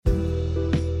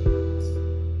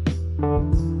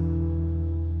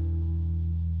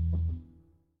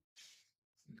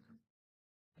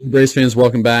Braves fans,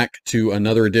 welcome back to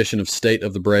another edition of State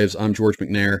of the Braves. I'm George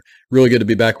McNair. Really good to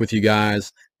be back with you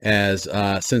guys as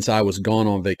since I was gone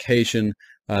on vacation,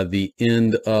 the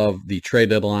end of the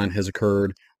trade deadline has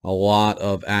occurred. A lot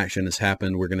of action has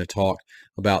happened. We're going to talk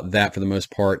about that for the most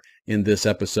part in this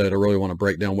episode. I really want to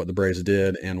break down what the Braves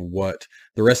did and what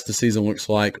the rest of the season looks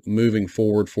like moving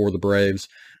forward for the Braves.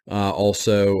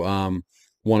 Also,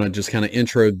 want to just kind of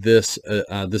intro this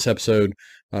episode,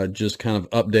 just kind of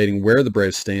updating where the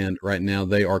Braves stand right now.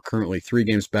 They are currently 3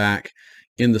 games back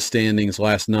in the standings.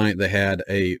 Last night they had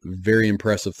a very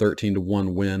impressive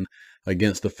 13-1 win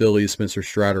against the Phillies. Spencer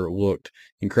Strider looked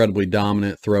incredibly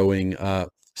dominant, throwing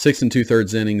 6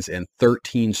 2/3 innings and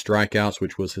 13 strikeouts,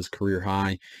 which was his career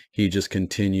high. He just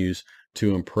continues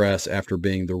to impress after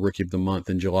being the Rookie of the Month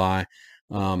in July.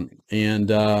 And then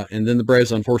the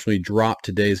Braves unfortunately dropped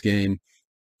today's game.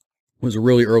 It was a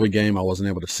really early game. I wasn't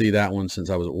able to see that one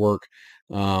since I was at work,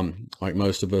 like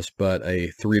most of us, but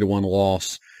a 3-1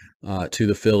 loss to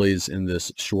the Phillies in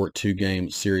this short 2-game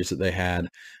series that they had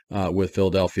with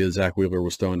Philadelphia. Zach Wheeler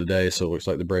was throwing today, so it looks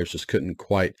like the Braves just couldn't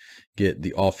quite get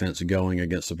the offense going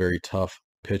against a very tough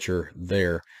pitcher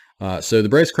there. So the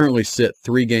Braves currently sit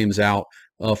 3 games out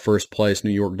of first place.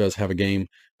 New York does have a game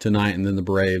tonight, and then the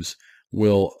Braves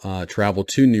will travel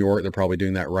to New York. They're probably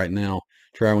doing that right now,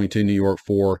 traveling to New York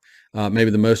for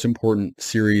maybe the most important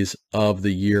series of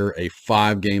the year, a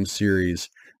 5-game series,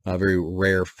 a very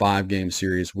rare 5-game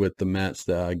series with the Mets.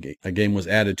 A game was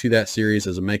added to that series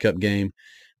as a makeup game,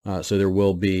 so there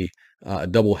will be a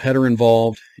doubleheader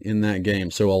involved in that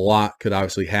game. So a lot could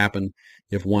obviously happen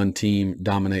if one team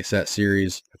dominates that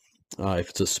series.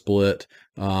 If it's a split,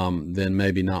 then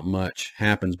maybe not much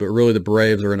happens. But really, the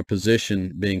Braves are in a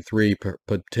position, being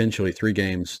potentially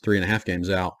 3.5 games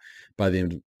out by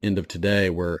the end of today,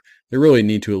 where they really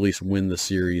need to at least win the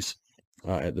series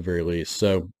at the very least.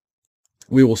 So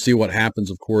we will see what happens.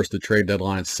 Of course, the trade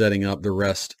deadline is setting up the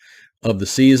rest of the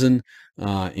season.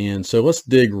 And so let's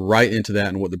dig right into that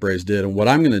and what the Braves did. And what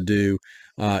I'm going to do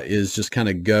is just kind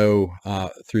of go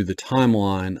through the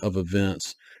timeline of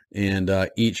events and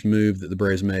each move that the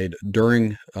Braves made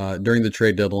during the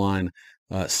trade deadline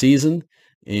season,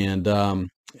 and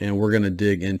we're going to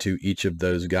dig into each of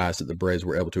those guys that the Braves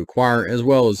were able to acquire, as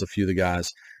well as a few of the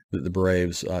guys that the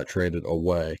Braves traded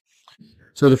away.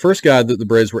 So the first guy that the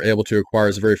Braves were able to acquire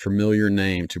is a very familiar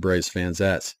name to Braves fans.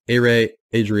 That's Ehire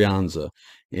Adrianza.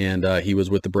 And he was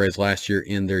with the Braves last year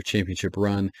in their championship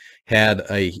run. Had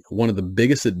one of the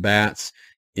biggest at bats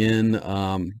in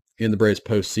the Braves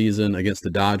postseason against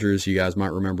the Dodgers. You guys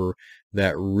might remember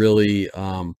that really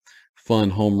fun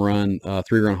home run,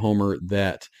 3-run homer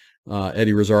that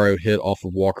Eddie Rosario hit off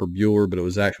of Walker Buehler, but it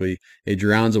was actually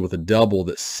Adrianza with a double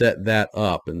that set that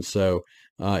up. And so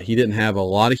he didn't have a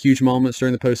lot of huge moments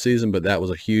during the postseason, but that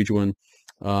was a huge one.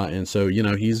 And so,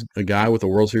 he's a guy with a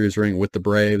World Series ring with the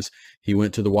Braves. He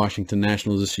went to the Washington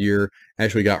Nationals this year,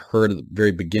 actually got hurt at the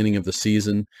very beginning of the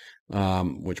season,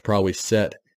 which probably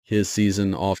set his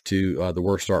season off to the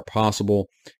worst start possible.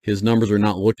 His numbers are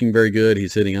not looking very good.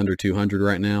 He's hitting under 200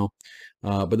 right now.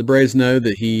 But the Braves know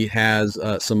that he has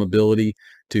some ability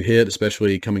to hit,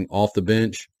 especially coming off the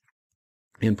bench.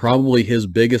 And probably his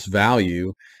biggest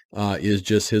value is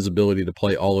just his ability to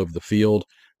play all over the field.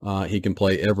 He can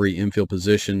play every infield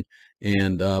position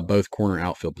and both corner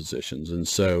outfield positions. And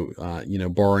so,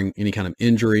 barring any kind of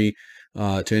injury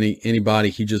to anybody,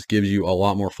 he just gives you a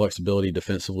lot more flexibility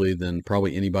defensively than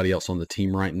probably anybody else on the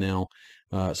team right now.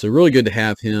 So really good to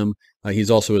have him.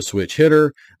 He's also a switch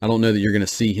hitter. I don't know that you're going to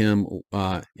see him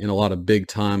in a lot of big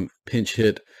time pinch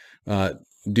hit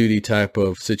duty type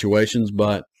of situations,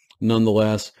 but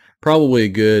nonetheless, probably a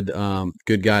good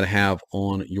guy to have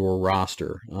on your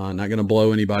roster. Not going to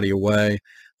blow anybody away.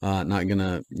 Not going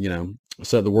to,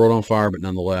 set the world on fire, but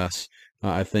nonetheless,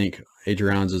 I think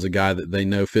Adrianza is a guy that they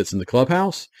know fits in the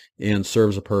clubhouse and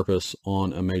serves a purpose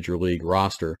on a major league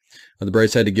roster. The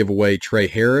Braves had to give away Trey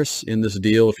Harris in this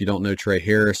deal. If you don't know Trey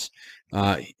Harris,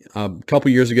 a couple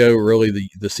years ago, really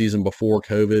the season before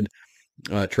COVID,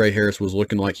 Trey Harris was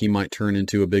looking like he might turn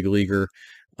into a big leaguer.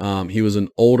 He was an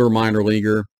older minor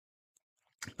leaguer,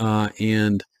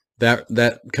 and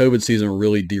that COVID season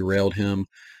really derailed him.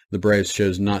 The Braves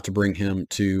chose not to bring him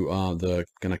to the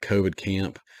kind of COVID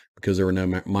camp because there were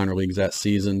no minor leagues that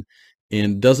season,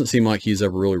 and doesn't seem like he's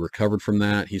ever really recovered from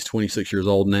that. He's 26 years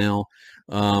old now.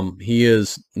 He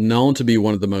is known to be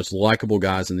one of the most likable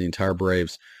guys in the entire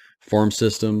Braves farm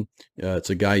system. It's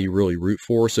a guy you really root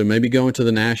for. So maybe going to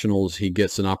the Nationals, he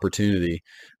gets an opportunity.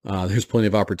 There's plenty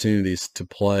of opportunities to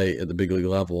play at the big league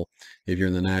level if you're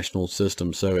in the national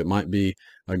system. So it might be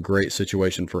a great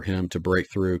situation for him to break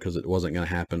through because it wasn't going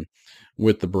to happen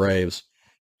with the Braves.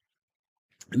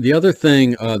 The other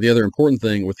thing, the other important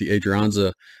thing with the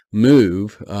Adrianza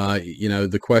move,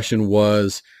 the question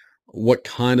was what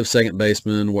kind of second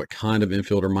baseman, what kind of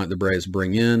infielder might the Braves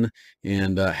bring in,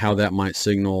 and how that might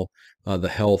signal the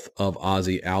health of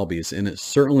Ozzie Albies. And it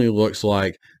certainly looks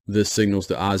like this signals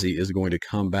that Ozzie is going to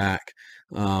come back,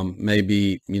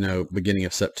 maybe beginning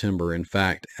of September. In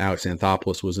fact, Alex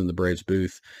Anthopoulos was in the Braves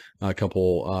booth a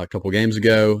couple games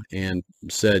ago and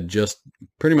said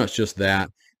pretty much just that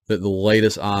the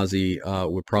latest Ozzie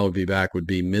would probably be back would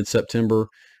be mid-September,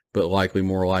 but likely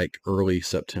more like early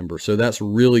September. So that's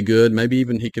really good. Maybe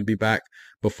even he could be back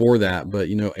before that. But,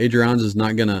 Adrianza is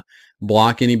not going to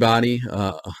block anybody,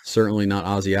 certainly not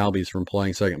Ozzie Albies from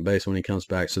playing second base when he comes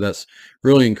back. So that's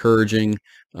really encouraging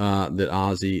that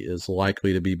Ozzie is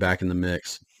likely to be back in the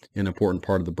mix, an important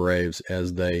part of the Braves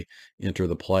as they enter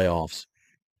the playoffs.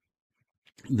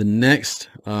 The next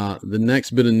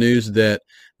bit of news that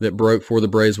broke for the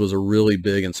Braves was a really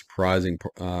big and surprising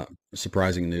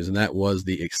news, and that was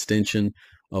the extension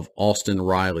of Austin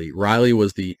Riley. Riley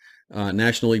was the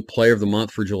National League Player of the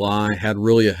Month for July, had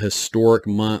really a historic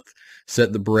month,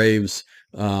 set the Braves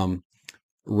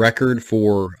record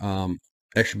for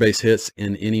extra base hits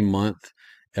in any month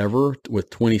ever with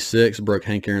 26, broke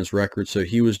Hank Aaron's record. So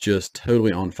he was just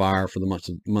totally on fire for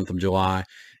the month of July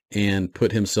and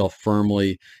put himself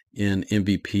firmly in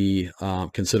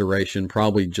MVP consideration,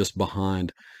 probably just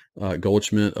behind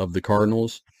Goldschmidt of the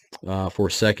Cardinals for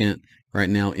second right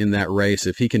now in that race.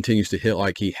 If he continues to hit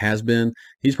like he has been,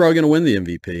 he's probably going to win the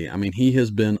MVP. I mean, he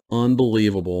has been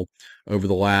unbelievable over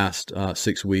the last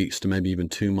 6 weeks to maybe even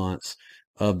 2 months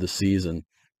of the season,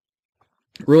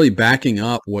 really backing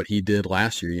up what he did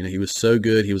last year. He was so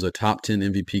good. He was a top 10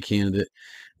 MVP candidate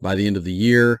by the end of the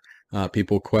year.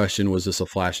 People questioned, was this a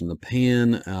flash in the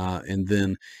pan? And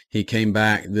then he came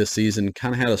back this season,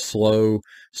 kind of had a slow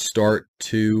start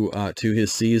to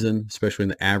his season, especially in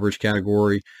the average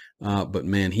category. But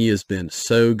man, he has been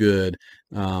so good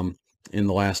in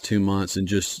the last 2 months, and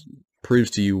just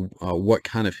proves to you what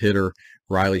kind of hitter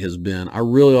Riley has been. I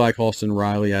really like Austin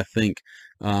Riley. I think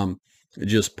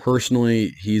just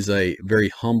personally, he's a very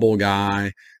humble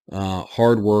guy,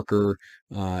 hard worker.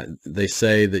 They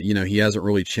say that he hasn't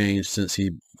really changed since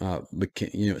he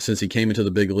since he came into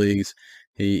the big leagues.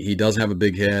 He does have a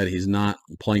big head. He's not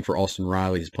playing for Austin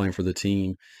Riley. He's playing for the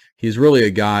team. He's really a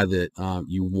guy that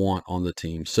you want on the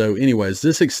team. So, anyways,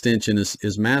 this extension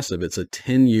is massive. It's a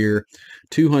 10-year,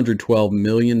 $212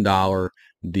 million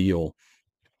deal.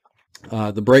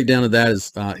 The breakdown of that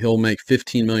is he'll make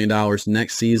 $15 million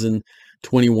next season,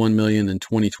 $21 million in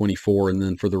 2024, and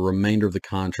then for the remainder of the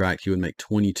contract, he would make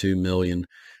 $22 million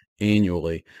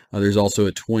annually. There's also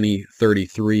a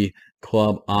 2033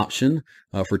 club option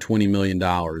for $20 million.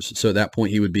 So at that point,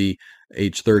 he would be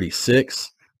age 36.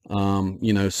 Some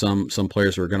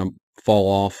players are going to fall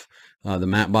off the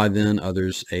map by then.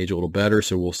 Others age a little better.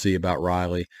 So we'll see about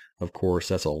Riley. Of course,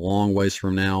 that's a long ways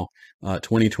from now.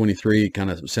 2023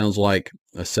 kind of sounds like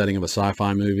a setting of a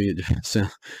sci-fi movie. It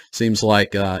seems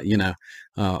like,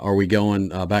 are we going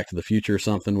back to the future or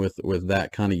something with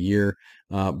that kind of year?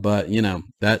 But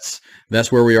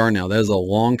that's where we are now. That is a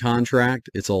long contract.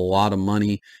 It's a lot of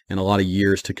money and a lot of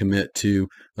years to commit to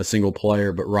a single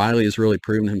player. But Riley has really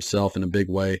proven himself in a big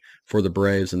way for the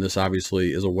Braves, and this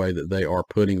obviously is a way that they are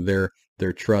putting their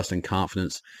trust and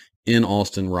confidence in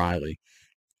Austin Riley.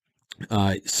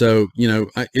 So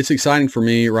it's exciting for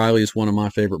me. Riley is one of my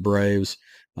favorite Braves.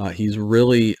 He's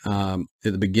really, at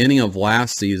the beginning of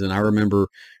last season, I remember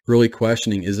really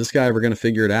questioning, is this guy ever going to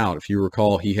figure it out? If you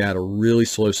recall, he had a really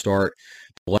slow start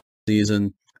last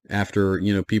season after,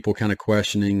 people kind of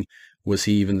questioning, was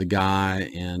he even the guy?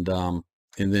 And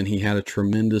then he had a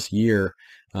tremendous year,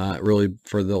 really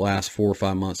for the last 4 or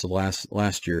 5 months of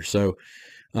last year. So,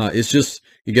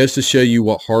 it goes to show you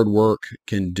what hard work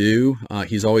can do.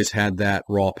 He's always had that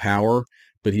raw power,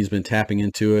 but he's been tapping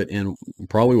into it. And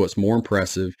probably what's more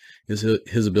impressive is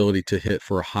his ability to hit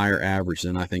for a higher average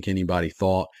than I think anybody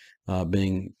thought,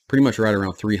 being pretty much right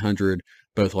around 300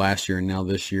 both last year and now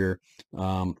this year.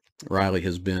 Riley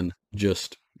has been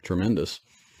just tremendous.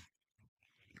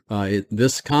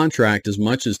 This contract, as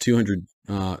much as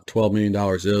 $212 million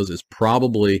is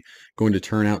probably going to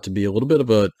turn out to be a little bit of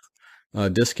a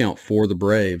discount for the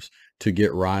Braves to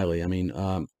get Riley. I mean,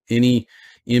 any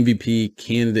MVP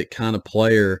candidate kind of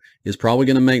player is probably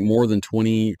going to make more than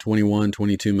 $20, $21,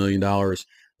 $22 million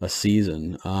a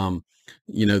season.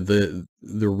 The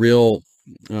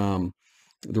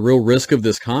real risk of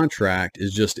this contract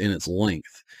is just in its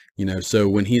length. So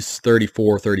when he's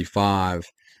 34, 35,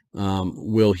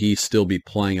 will he still be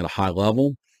playing at a high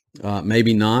level?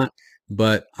 Maybe not,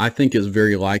 but I think it's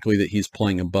very likely that he's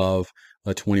playing above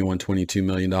a $21-22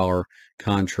 million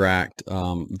contract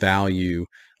value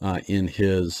in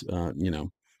his,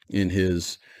 in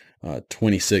his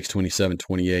 26, 27,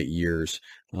 28 years.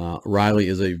 Riley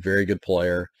is a very good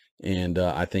player, and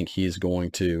I think he's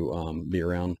going to be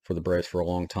around for the Braves for a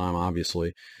long time,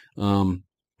 obviously.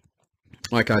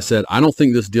 Like I said, I don't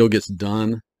think this deal gets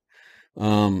done.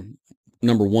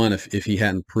 Number one, if he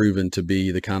hadn't proven to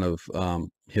be the kind of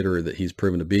hitter that he's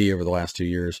proven to be over the last 2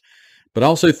 years. But I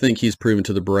also think he's proven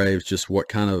to the Braves just what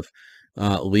kind of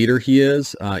leader he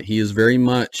is. He is very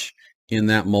much in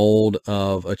that mold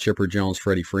of a Chipper Jones,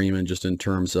 Freddie Freeman, just in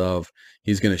terms of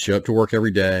he's going to show up to work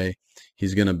every day.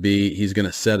 He's going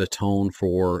to set a tone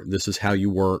for this is how you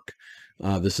work.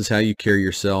 This is how you carry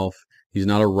yourself. He's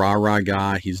not a rah-rah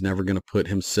guy. He's never going to put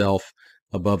himself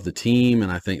above the team. And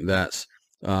I think that's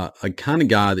a kind of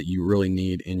guy that you really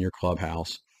need in your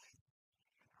clubhouse.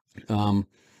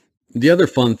 The other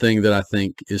fun thing that I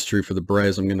think is true for the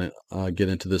Braves, I'm going to get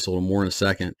into this a little more in a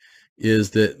second,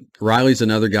 is that Riley's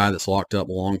another guy that's locked up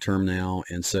long-term now.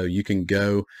 And so you can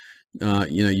go,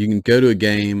 you can go to a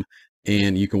game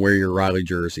and you can wear your Riley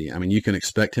jersey. I mean, you can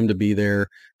expect him to be there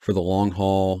for the long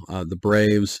haul. The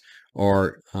Braves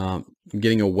are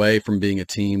getting away from being a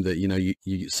team that,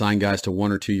 you sign guys to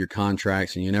 1 or 2 year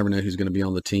contracts and you never know who's going to be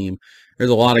on the team. There's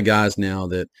a lot of guys now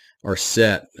that are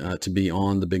set to be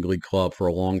on the big league club for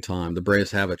a long time. The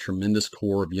Braves have a tremendous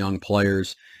core of young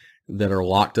players that are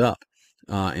locked up,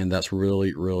 and that's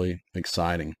really, really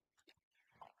exciting.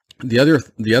 The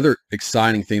other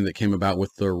exciting thing that came about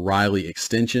with the Riley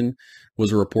extension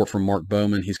was a report from Mark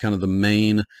Bowman. He's kind of the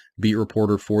main beat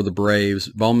reporter for the Braves.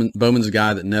 Bowman's a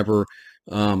guy that never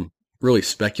really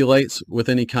speculates with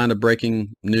any kind of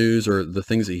breaking news or the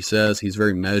things that he says. He's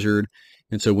very measured.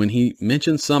 And so when he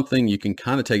mentions something, you can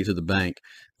kind of take it to the bank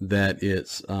that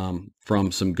it's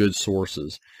from some good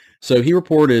sources. So he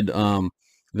reported that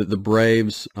the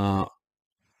Braves,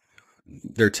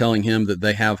 they're telling him that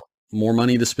they have more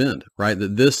money to spend, right?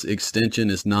 That this extension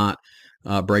is not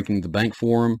breaking the bank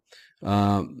for him,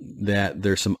 that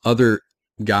there's some other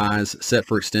guys set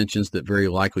for extensions that very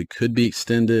likely could be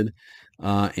extended,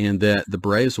 and that the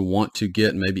Braves want to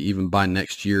get maybe even by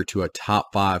next year to a top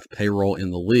 5 payroll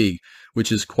in the league, which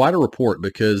is quite a report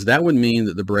because that would mean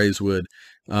that the Braves would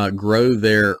grow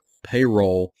their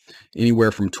payroll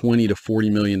anywhere from $20 to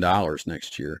 $40 million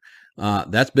next year.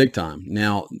 That's big time.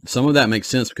 Now, some of that makes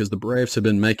sense because the Braves have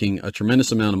been making a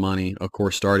tremendous amount of money, of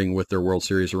course, starting with their World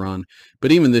Series run.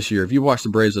 But even this year, if you watch the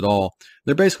Braves at all,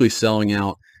 they're basically selling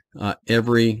out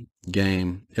every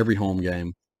game, every home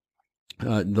game.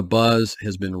 The buzz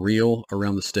has been real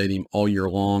around the stadium all year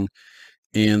long,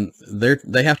 and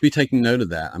they have to be taking note of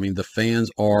that. I mean, the fans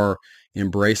are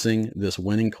embracing this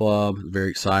winning club, very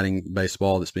exciting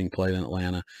baseball that's being played in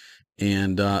Atlanta.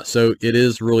 And so it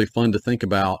is really fun to think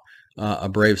about a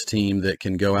Braves team that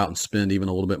can go out and spend even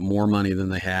a little bit more money than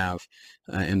they have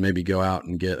and maybe go out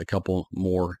and get a couple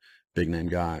more big-name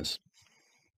guys.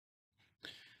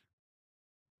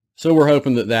 So we're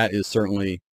hoping that that is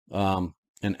certainly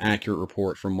an accurate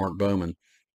report from Mark Bowman.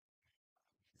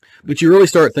 But you really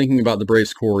start thinking about the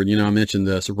Braves core. I mentioned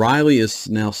this. Riley is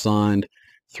now signed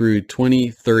through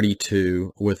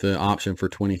 2032 with an option for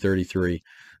 2033.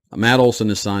 Matt Olson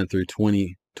is signed through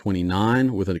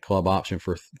 2029 with a club option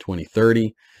for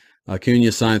 2030. Acuna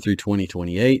is signed through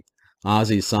 2028.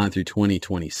 Ozzie is signed through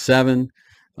 2027.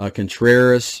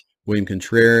 William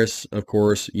Contreras, of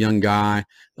course, young guy,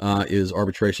 is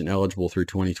arbitration eligible through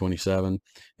 2027.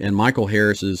 And Michael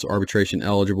Harris is arbitration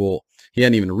eligible. He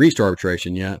hadn't even reached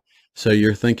arbitration yet. So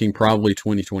you're thinking probably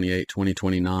 2028,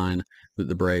 2029 that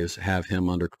the Braves have him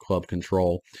under club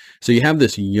control. So you have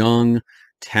this young,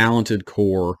 talented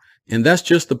core, and that's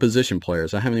just the position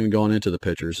players. I haven't even gone into the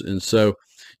pitchers. And so,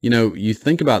 you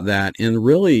think about that, and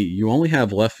really you only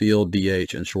have left field,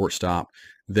 DH, and shortstop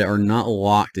that are not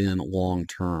locked in long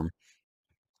term.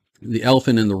 The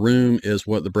elephant in the room is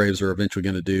what the Braves are eventually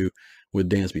going to do with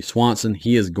Dansby Swanson.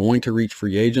 He is going to reach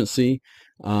free agency,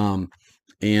 and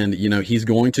he's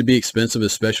going to be expensive,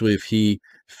 especially if he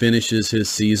finishes his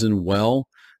season well.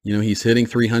 He's hitting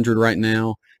 300 right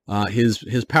now.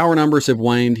 His power numbers have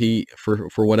waned.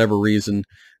 For whatever reason,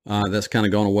 that's kind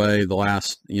of gone away the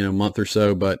last month or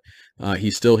so. But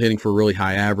he's still hitting for a really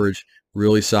high average,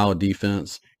 really solid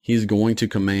defense. He's going to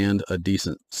command a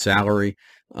decent salary.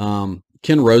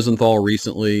 Ken Rosenthal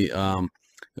recently,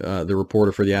 the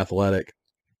reporter for The Athletic,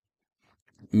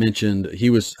 mentioned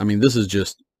this is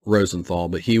just Rosenthal,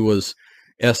 but he was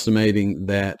estimating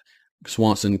that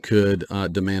Swanson could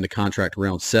demand a contract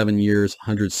around 7 years,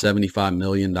 $175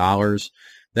 million.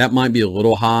 That might be a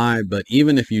little high, but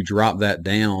even if you drop that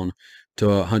down to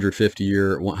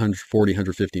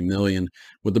 150 million.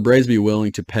 Would the Braves be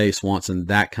willing to pay Swanson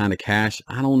that kind of cash?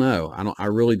 I don't know. I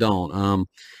really don't.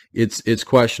 It's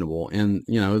questionable. And,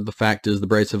 the fact is the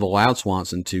Braves have allowed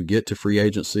Swanson to get to free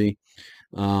agency.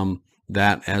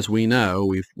 That, as we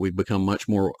know, we've become much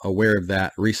more aware of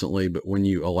that recently. But when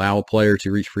you allow a player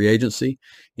to reach free agency,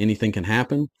 anything can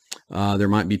happen. There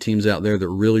might be teams out there that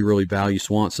really, really value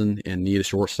Swanson and need a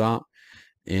shortstop.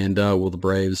 And will the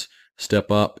Braves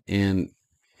step up and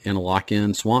lock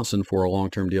in Swanson for a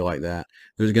long-term deal like that?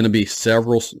 There's going to be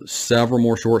several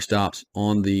more shortstops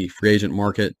on the free agent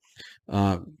market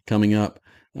coming up.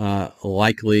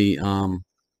 Likely,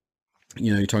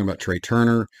 you're talking about Trey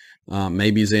Turner,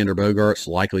 maybe Xander Bogaerts,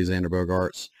 likely Xander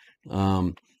Bogaerts,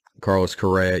 Carlos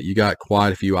Correa. You got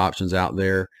quite a few options out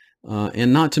there.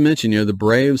 And not to mention, the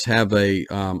Braves have a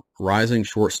rising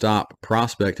shortstop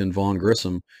prospect in Vaughn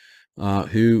Grissom,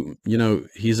 who,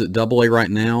 he's at Double-A right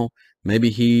now. Maybe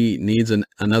he needs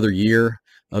another year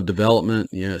of development,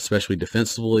 especially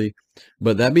defensively.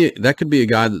 But that could be a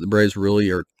guy that the Braves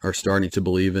really are starting to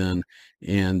believe in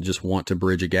and just want to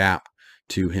bridge a gap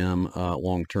to him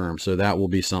long term. So that will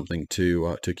be something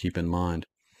to keep in mind.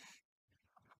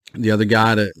 The other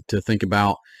guy to think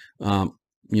about,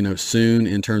 soon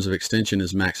in terms of extension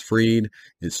is Max Fried.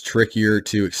 It's trickier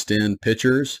to extend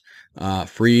pitchers.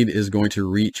 Fried is going to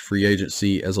reach free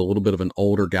agency as a little bit of an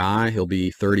older guy. He'll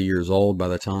be 30 years old by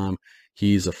the time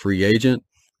he's a free agent.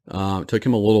 It took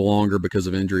him a little longer because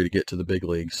of injury to get to the big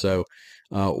leagues. So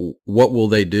what will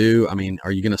they do? I mean,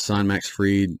 are you going to sign Max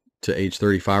Fried to age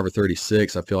 35 or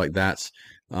 36? I feel like that's,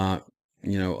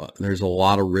 there's a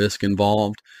lot of risk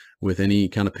involved with any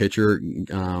kind of pitcher,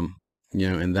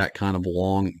 and that kind of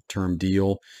long-term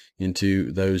deal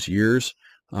into those years.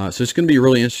 So it's going to be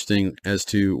really interesting as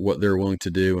to what they're willing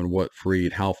to do and what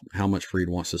Fried, how much Fried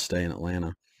wants to stay in Atlanta.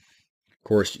 Of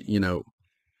course,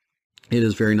 it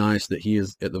is very nice that he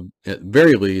is at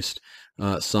very least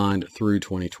signed through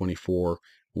 2024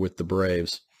 with the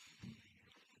Braves.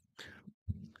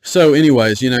 So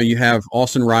anyways, you have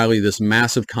Austin Riley, this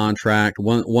massive contract.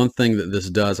 One thing that this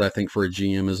does, I think, for a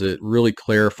GM is it really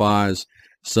clarifies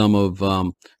some of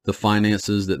the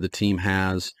finances that the team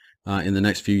has in the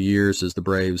next few years as the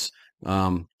Braves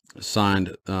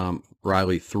signed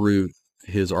Riley through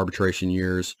his arbitration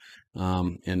years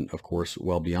and, of course,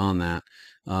 well beyond that.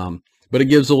 But it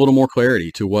gives a little more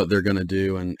clarity to what they're going to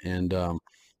do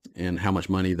and how much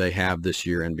money they have this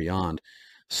year and beyond.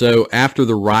 So after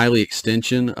the Riley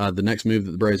extension, the next move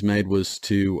that the Braves made was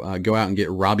to go out and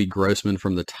get Robbie Grossman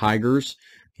from the Tigers.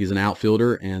 He's an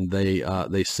outfielder, and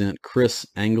they sent Chris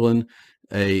Anglin,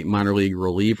 a minor league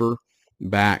reliever,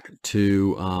 back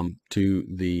to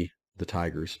the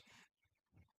Tigers.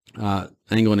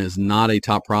 Anglin is not a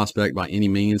top prospect by any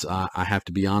means. I have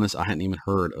to be honest, I hadn't even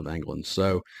heard of Anglin.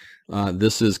 So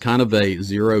this is kind of a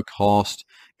zero cost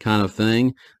kind of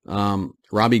thing.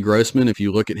 Robbie Grossman, if you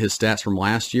look at his stats from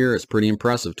last year, it's pretty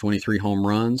impressive. 23 home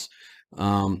runs.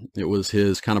 It was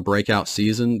his kind of breakout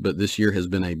season, but this year has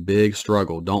been a big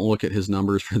struggle. Don't look at his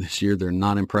numbers for this year. They're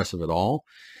not impressive at all.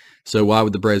 So why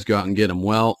would the Braves go out and get him?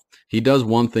 Well, he does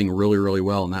one thing really, really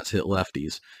well, and that's hit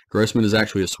lefties. Grossman is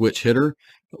actually a switch hitter,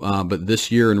 but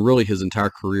this year and really his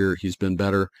entire career, he's been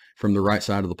better from the right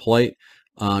side of the plate.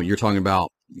 You're talking about,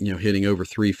 hitting over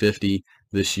 350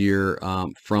 this year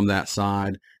from that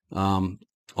side.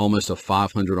 Almost a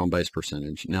 500 on base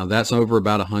percentage. Now that's over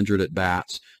about 100 at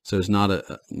bats, so it's not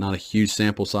a huge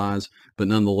sample size, but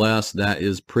nonetheless that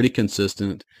is pretty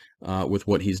consistent with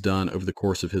what he's done over the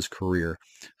course of his career.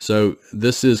 So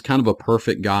this is kind of a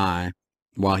perfect guy.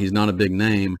 While he's not a big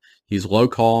name, he's low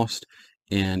cost,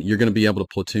 and you're going to be able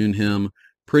to platoon him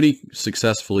pretty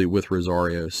successfully with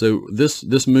Rosario. So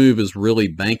this move is really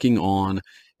banking on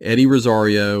Eddie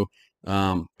Rosario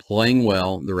playing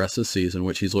well the rest of the season,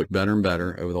 which he's looked better and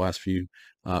better over the last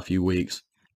few weeks.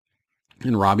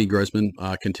 And Robbie Grossman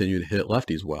continued to hit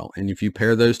lefties well. And if you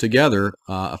pair those together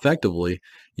effectively,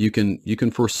 you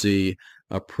can foresee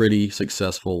a pretty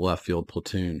successful left field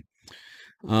platoon.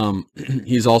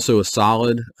 He's also a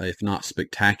solid, if not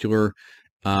spectacular,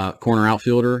 corner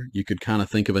outfielder. You could kind of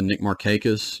think of a Nick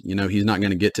Markakis. He's not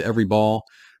going to get to every ball,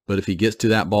 but if he gets to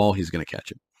that ball, he's going to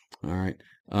catch it. All right.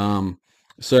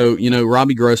 So,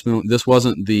 Robbie Grossman, this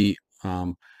wasn't the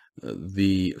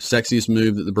sexiest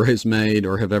move that the Braves made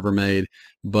or have ever made,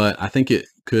 but I think it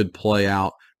could play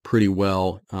out pretty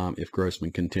well if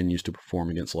Grossman continues to perform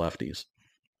against lefties.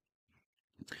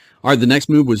 All right, the next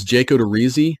move was Jake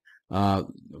Odorizzi,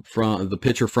 from the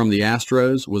pitcher from the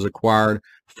Astros, was acquired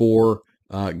for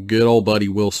good old buddy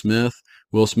Will Smith.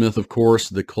 Will Smith, of course,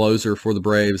 the closer for the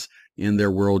Braves in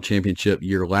their World Championship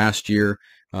year last year.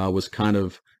 was kind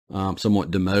of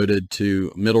somewhat demoted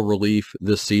to middle relief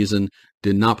this season.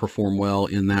 Did not perform well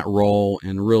in that role,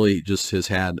 and really just has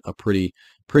had a pretty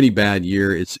bad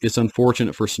year. It's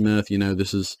unfortunate for Smith.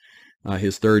 This is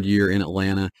his third year in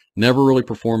Atlanta. Never really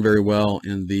performed very well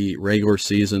in the regular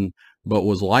season, but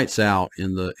was lights out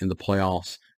in the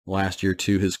playoffs last year.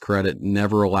 To his credit,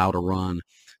 never allowed a run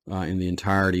in the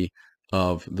entirety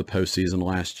of the postseason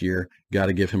last year. Got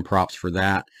to give him props for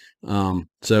that.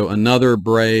 So another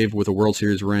Brave with a World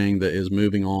Series ring that is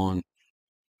moving on.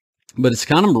 But it's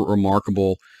kind of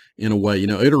remarkable in a way.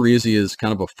 Odorizzi is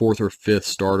kind of a fourth or fifth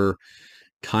starter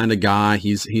kind of guy.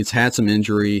 He's had some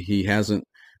injury. He hasn't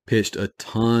pitched a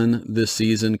ton this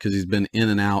season because he's been in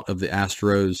and out of the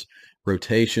Astros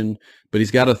rotation, but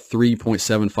he's got a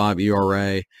 3.75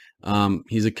 ERA.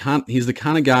 He's the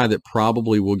kind of guy that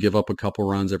probably will give up a couple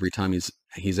runs every time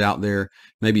he's out there,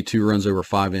 maybe 2 runs over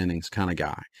 5 innings kind of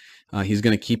guy. He's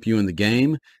going to keep you in the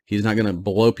game. He's not going to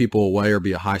blow people away or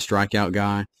be a high strikeout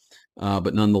guy,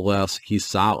 but nonetheless, he's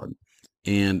solid.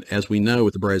 And as we know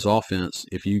with the Braves offense,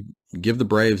 if you give the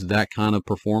Braves that kind of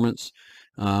performance,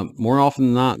 more often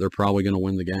than not, they're probably going to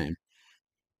win the game.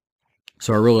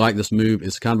 So I really like this move.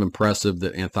 It's kind of impressive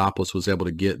that Anthopoulos was able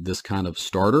to get this kind of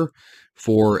starter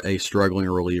for a struggling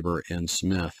reliever in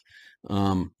Smith.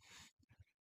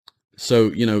 So,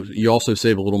 you also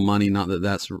save a little money. Not that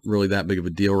that's really that big of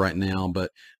a deal right now, but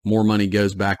more money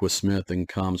goes back with Smith than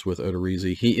comes with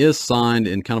Odorizzi. He is signed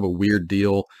in kind of a weird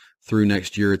deal through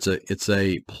next year. It's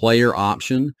a player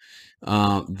option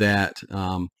that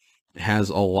has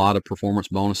a lot of performance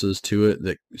bonuses to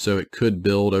it, so it could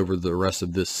build over the rest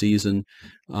of this season.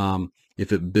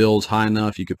 If it builds high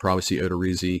enough, you could probably see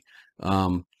Odorizzi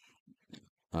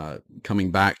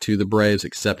coming back to the Braves,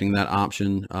 accepting that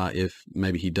option. If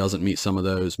maybe he doesn't meet some of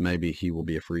those, maybe he will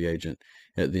be a free agent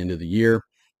at the end of the year.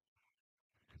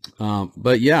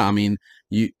 But yeah, I mean,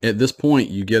 at this point,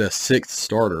 you get a 6th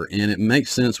starter, and it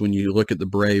makes sense when you look at the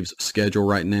Braves' schedule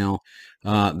right now.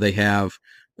 They have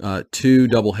 2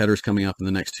 doubleheaders coming up in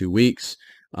the next 2 weeks.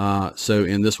 So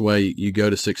in this way, you go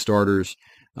to 6 starters.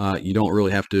 You don't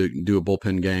really have to do a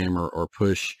bullpen game or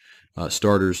push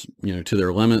starters, to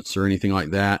their limits or anything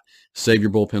like that. Save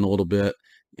your bullpen a little bit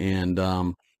and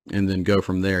then go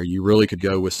from there. You really could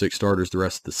go with 6 starters the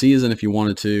rest of the season if you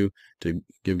wanted to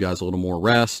give guys a little more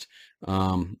rest.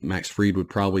 Max Fried would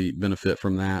probably benefit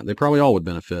from that. They probably all would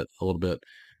benefit a little bit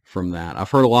from that.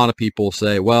 I've heard a lot of people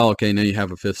say, well, okay, now you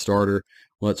have a 5th starter.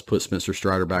 Let's put Spencer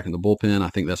Strider back in the bullpen. I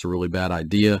think that's a really bad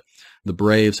idea. The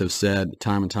Braves have said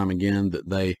time and time again that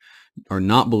they are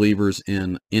not believers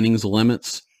in innings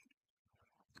limits.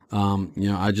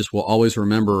 I just will always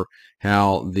remember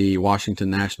how the Washington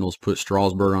Nationals put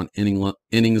Strasburg on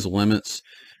innings limits,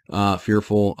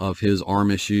 fearful of his arm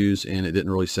issues, and it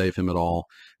didn't really save him at all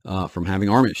from having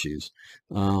arm issues.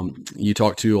 You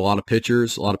talk to a lot of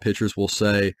pitchers. A lot of pitchers will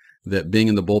say that being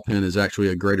in the bullpen is actually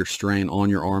a greater strain on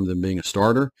your arm than being a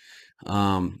starter.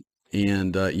 So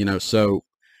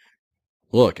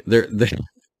look,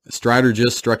 Strider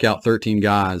just struck out 13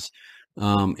 guys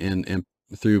and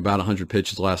threw about 100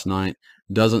 pitches last night.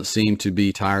 Doesn't seem to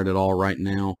be tired at all right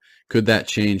now. Could that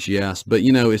change? Yes. But,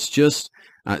 it's just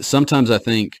sometimes I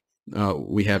think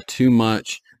we have too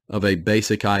much of a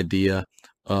basic idea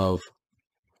of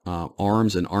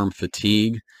arms and arm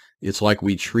fatigue. It's like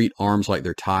we treat arms like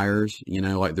they're tires,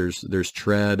 like there's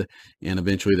tread and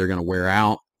eventually they're going to wear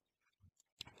out.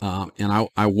 And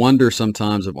I wonder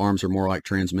sometimes if arms are more like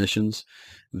transmissions,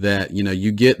 that,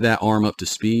 you get that arm up to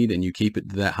speed and you keep it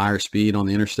to that higher speed on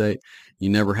the interstate. You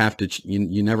never have to,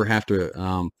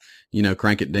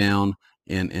 crank it down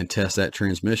and test that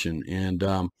transmission.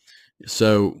 And,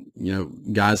 so,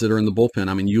 guys that are in the bullpen,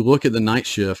 I mean, you look at the night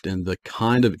shift and the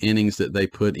kind of innings that they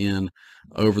put in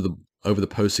over the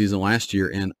postseason last year,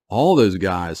 and all those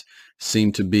guys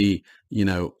seem to be,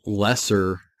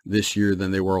 lesser this year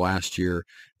than they were last year.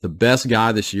 The best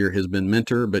guy this year has been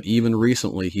Minter, but even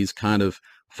recently he's kind of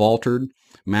faltered.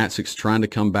 Matzek's trying to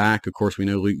come back. Of course, we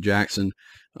know Luke Jackson,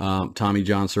 Tommy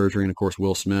John surgery, and of course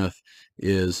Will Smith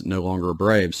is no longer a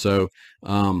Brave. So,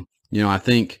 I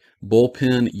think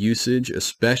bullpen usage,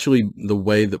 especially the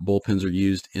way that bullpens are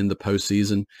used in the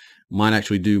postseason, might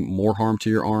actually do more harm to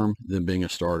your arm than being a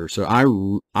starter. So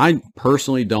I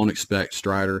personally don't expect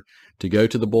Strider to go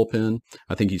to the bullpen.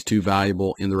 I think he's too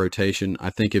valuable in the rotation. I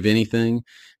think if anything,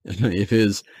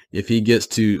 if he gets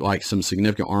to like some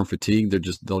significant arm fatigue,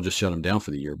 they'll just shut him down for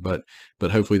the year. But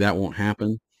hopefully that won't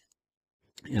happen.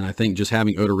 And I think just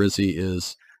having Odorizzi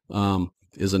is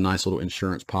a nice little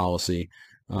insurance policy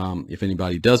if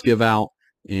anybody does give out,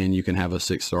 and you can have a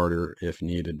 6th starter if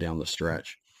needed down the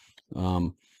stretch.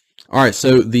 All right,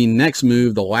 so the next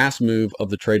move, the last move of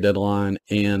the trade deadline,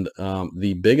 and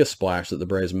the biggest splash that the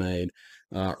Braves made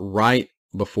right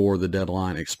before the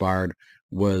deadline expired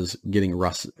was getting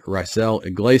Raisel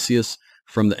Iglesias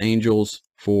from the Angels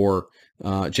for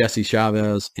Jesse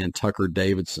Chavez and Tucker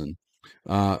Davidson.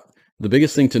 Uh, the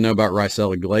biggest thing to know about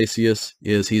Raisel Iglesias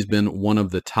is he's been one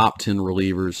of the top 10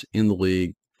 relievers in the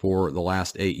league for the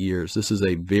last 8 years. This is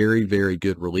a very, very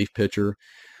good relief pitcher.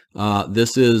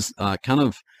 This is kind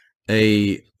of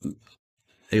a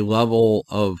level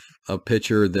of a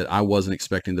pitcher that I wasn't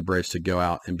expecting the Braves to go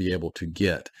out and be able to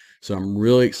get. So I'm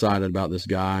really excited about this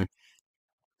guy.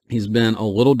 He's been a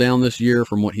little down this year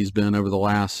from what he's been over the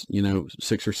last,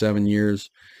 6 or 7 years,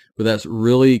 but that's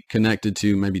really connected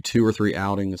to maybe 2 or 3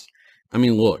 outings. I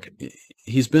mean, look,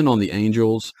 he's been on the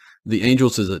Angels. The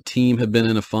Angels as a team have been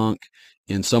in a funk.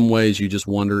 In some ways, you just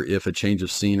wonder if a change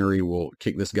of scenery will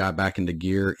kick this guy back into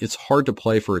gear. It's hard to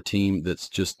play for a team that's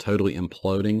just totally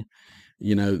imploding.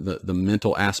 The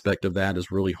mental aspect of that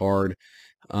is really hard.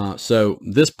 So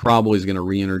this probably is going to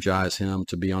re-energize him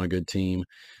to be on a good team.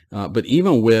 But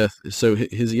even so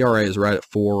his ERA is right at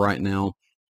 4 right now.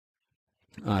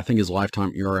 I think his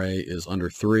lifetime ERA is under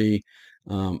 3.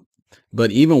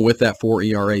 But even with that 4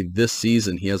 ERA this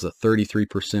season, he has a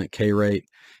 33% K rate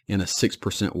and a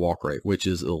 6% walk rate, which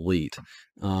is elite.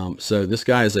 So this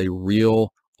guy is a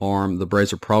real arm. The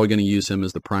Braves are probably going to use him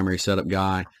as the primary setup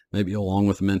guy, maybe along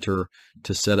with Mentor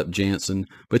to set up Jansen.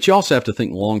 But you also have to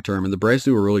think long term, and the Braves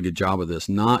do a really good job of this,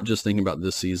 not just thinking about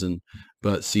this season,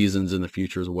 but seasons in the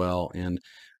future as well. And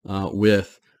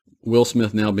with Will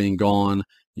Smith now being gone,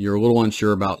 you're a little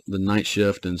unsure about the night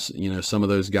shift and some of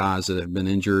those guys that have been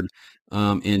injured.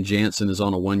 And Jansen is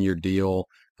on a 1-year deal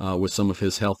with some of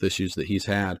his health issues that he's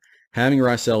had. Having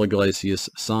Raisel Iglesias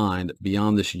signed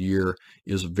beyond this year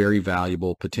is very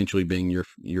valuable, potentially being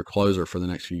your closer for the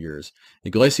next few years.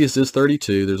 Iglesias is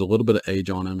 32. There's a little bit of age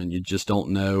on him, and you just don't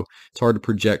know. It's hard to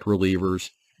project relievers.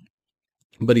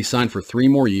 But he signed for 3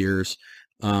 more years,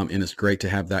 and it's great to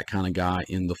have that kind of guy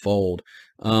in the fold.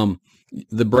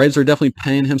 The Braves are definitely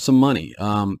paying him some money.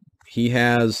 He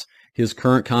has his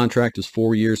current contract is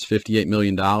 4 years, $58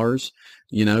 million.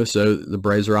 So the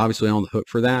Braves are obviously on the hook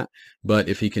for that. But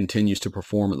if he continues to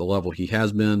perform at the level he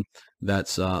has been,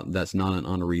 that's not an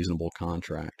unreasonable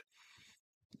contract.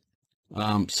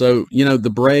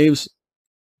 The Braves,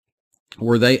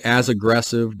 were they as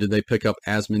aggressive? Did they pick up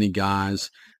as many guys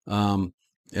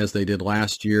as they did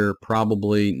last year?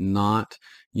 Probably not.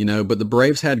 But the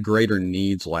Braves had greater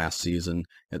needs last season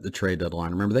at the trade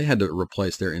deadline. Remember, they had to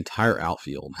replace their entire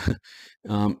outfield.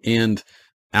 And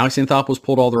Alex Anthopoulos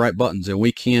pulled all the right buttons, and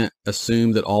we can't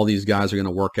assume that all these guys are going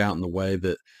to work out in the way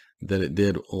that it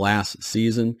did last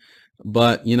season.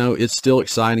 But, it's still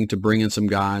exciting to bring in some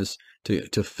guys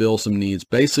to fill some needs.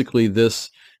 Basically, this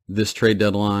trade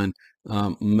deadline,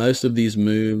 most of these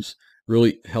moves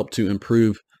really help to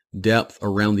improve depth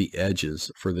around the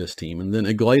edges for this team. And then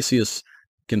Iglesias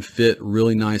can fit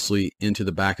really nicely into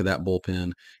the back of that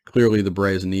bullpen. Clearly, the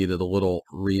Braves needed a little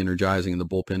re-energizing in the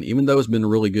bullpen, even though it's been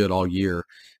really good all year.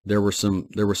 There were some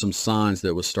signs that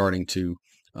it was starting to,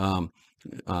 get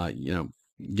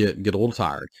a little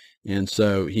tired, and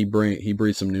so he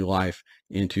breathed some new life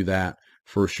into that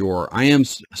for sure. I am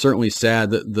certainly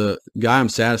sad that the guy I'm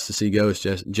saddest to see go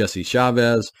is Jesse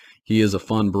Chavez. He is a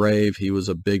fun Brave. He was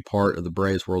a big part of the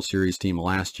Braves World Series team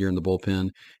last year in the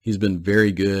bullpen. He's been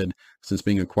very good since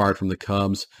being acquired from the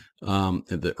Cubs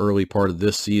at the early part of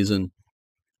this season.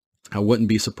 I wouldn't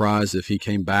be surprised if he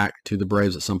came back to the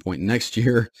Braves at some point next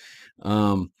year.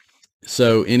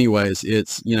 So anyways,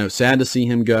 it's, sad to see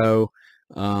him go.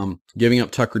 Giving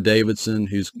up Tucker Davidson,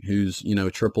 who's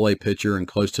a AAA pitcher and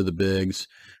close to the bigs.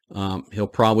 He'll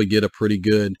probably get a pretty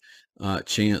good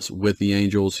chance with the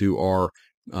Angels, who are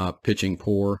pitching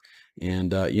poor.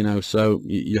 And, so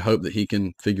you hope that he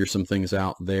can figure some things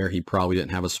out there. He probably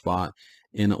didn't have a spot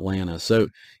in Atlanta. So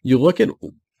you look at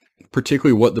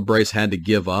particularly what the Braves had to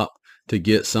give up to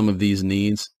get some of these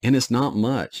needs, and it's not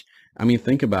much. I mean,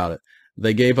 think about it.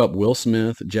 They gave up Will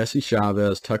Smith, Jesse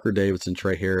Chavez, Tucker Davidson,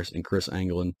 Trey Harris, and Chris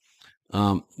Anglin.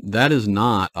 That is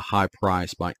not a high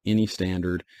price by any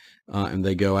standard. And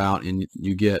they go out and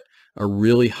you get a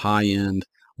really high-end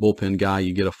bullpen guy.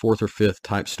 You get a 4th or 5th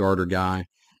type starter guy.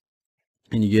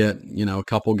 And you get, a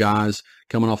couple guys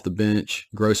coming off the bench,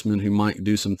 Grossman, who might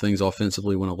do some things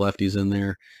offensively when a lefty's in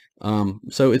there.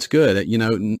 So it's good.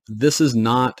 This is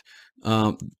not,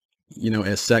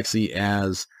 as sexy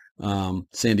as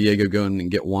San Diego going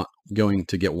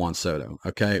to get Juan Soto.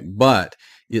 Okay. But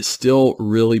it still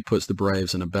really puts the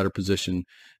Braves in a better position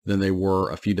than they were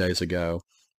a few days ago.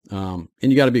 And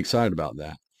you got to be excited about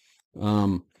that.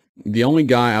 The only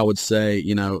guy I would say,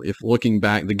 if looking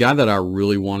back, the guy that I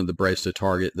really wanted the Braves to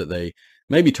target that they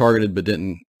maybe targeted but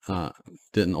didn't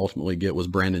ultimately get was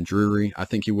Brandon Drury. I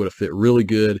think he would have fit really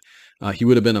good. He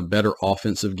would have been a better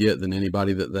offensive get than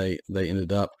anybody that they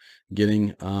ended up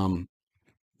getting.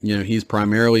 He's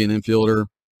primarily an infielder.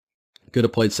 Could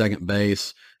have played second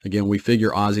base. Again, we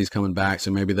figure Ozzy's coming back, so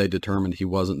maybe they determined he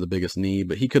wasn't the biggest need,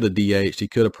 but he could have DH'd. He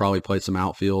could have probably played some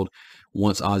outfield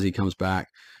once Ozzy comes back.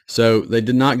 So they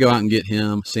did not go out and get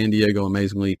him. San Diego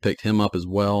amazingly picked him up as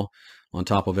well, on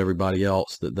top of everybody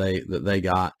else that they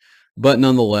got. But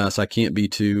nonetheless, I can't be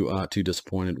too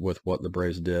disappointed with what the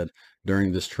Braves did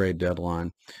during this trade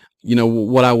deadline.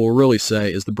 What I will really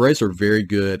say is the Braves are very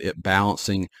good at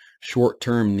balancing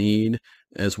short-term need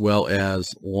as well as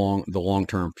the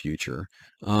long-term future.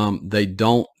 They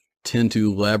don't tend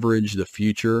to leverage the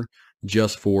future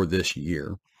just for this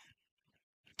year.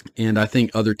 And I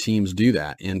think other teams do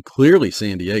that. And clearly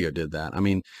San Diego did that. I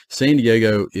mean, San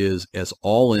Diego is as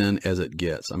all in as it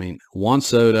gets. I mean, Juan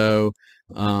Soto,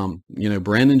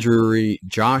 Brandon Drury,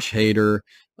 Josh Hader,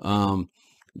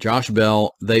 Josh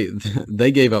Bell,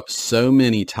 they gave up so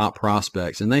many top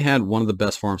prospects, and they had one of the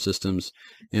best farm systems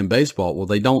in baseball. Well,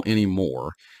 they don't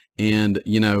anymore. And,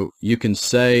 you can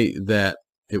say that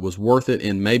it was worth it,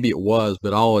 and maybe it was,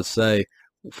 but all I'd say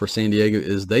for San Diego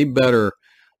is they better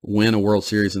win a World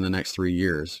Series in the next 3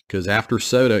 years, because after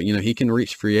Soto, he can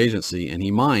reach free agency, and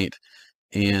he might,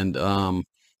 and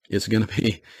it's going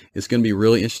to be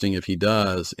really interesting if he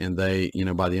does, and they,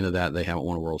 by the end of that, they haven't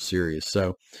won a World Series.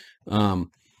 So,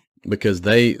 because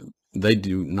they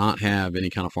do not have any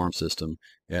kind of farm system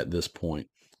at this point.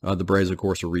 The Braves, of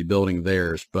course, are rebuilding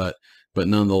theirs, but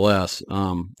nonetheless,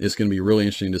 it's going to be really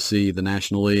interesting to see the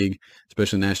National League,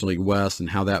 especially National League West,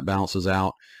 and how that balances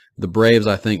out. The Braves,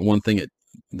 I think one thing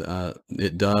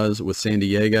it does with San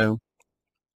Diego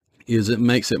is it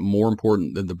makes it more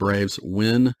important that the Braves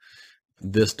win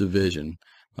this division,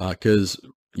 because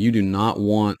you do not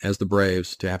want, as the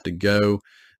Braves, to have to go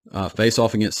face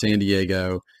off against San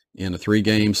Diego in a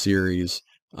 3-game series,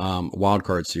 wild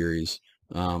card series,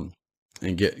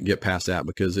 and get past that,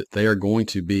 because they are going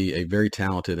to be a very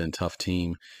talented and tough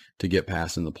team to get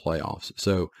past in the playoffs.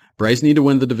 So Braves need to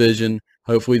win the division.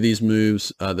 Hopefully these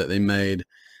moves that they made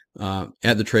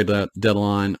at the trade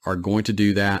deadline are going to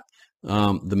do that.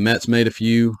 The Mets made a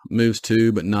few moves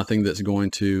too, but nothing that's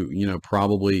going to,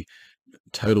 probably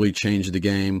totally change the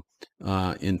game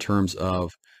in terms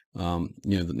of,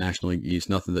 the National League East.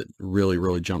 Nothing that really,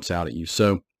 really jumps out at you.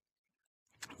 So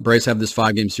Braves have this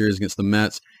 5-game series against the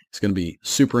Mets. It's going to be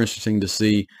super interesting to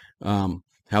see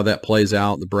how that plays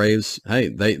out. The Braves, hey,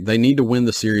 they need to win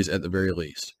the series at the very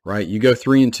least, right? You go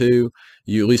 3-2,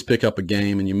 you at least pick up a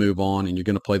game and you move on, and you're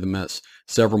going to play the Mets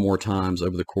several more times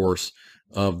over the course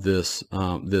of this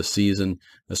season,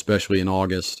 especially in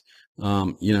August.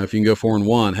 If you can go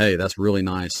 4-1, hey, that's really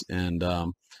nice, and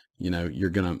you're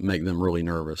going to make them really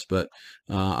nervous. But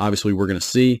obviously, we're going to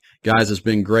see. Guys, it's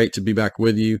been great to be back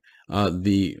with you.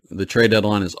 The trade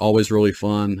deadline is always really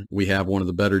fun. We have one of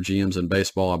the better GMs in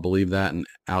baseball, I believe that, and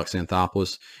Alex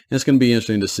Anthopoulos. And it's going to be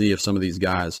interesting to see if some of these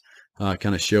guys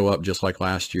kind of show up just like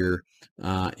last year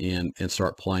and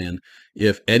start playing.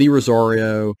 If Eddie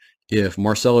Rosario, if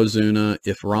Marcell Ozuna,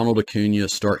 if Ronald Acuna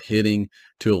start hitting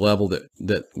to a level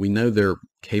that we know they're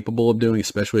capable of doing,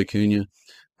 especially Acuna,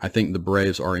 I think the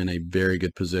Braves are in a very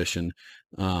good position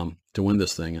to win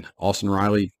this thing. And Austin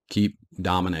Riley, keep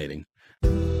dominating.